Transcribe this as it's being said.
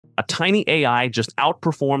tiny AI just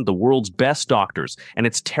outperformed the world's best doctors, and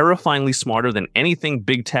it's terrifyingly smarter than anything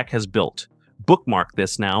big tech has built. Bookmark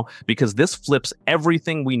this now, because this flips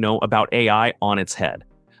everything we know about AI on its head.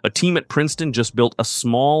 A team at Princeton just built a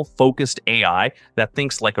small, focused AI that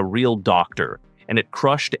thinks like a real doctor, and it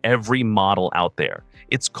crushed every model out there.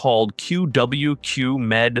 It's called QWQ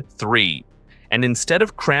Med 3. And instead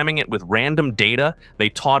of cramming it with random data, they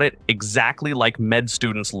taught it exactly like med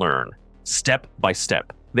students learn, step by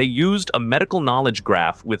step. They used a medical knowledge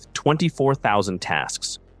graph with 24,000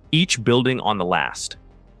 tasks, each building on the last.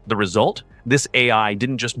 The result? This AI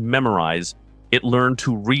didn't just memorize, it learned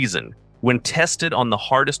to reason. When tested on the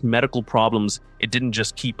hardest medical problems, it didn't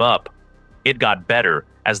just keep up. It got better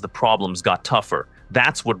as the problems got tougher.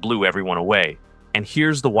 That's what blew everyone away. And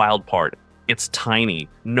here's the wild part. It's tiny,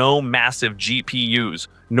 no massive GPUs,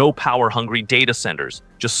 no power-hungry data centers,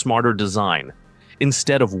 just smarter design.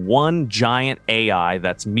 Instead of one giant AI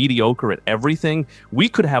that's mediocre at everything, we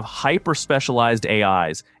could have hyper-specialized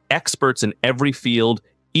AIs, experts in every field,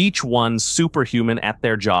 each one superhuman at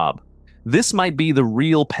their job. This might be the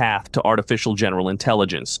real path to artificial general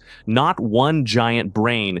intelligence. Not one giant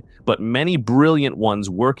brain, but many brilliant ones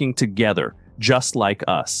working together, just like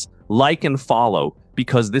us. Like and follow,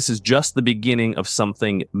 because this is just the beginning of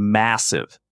something massive.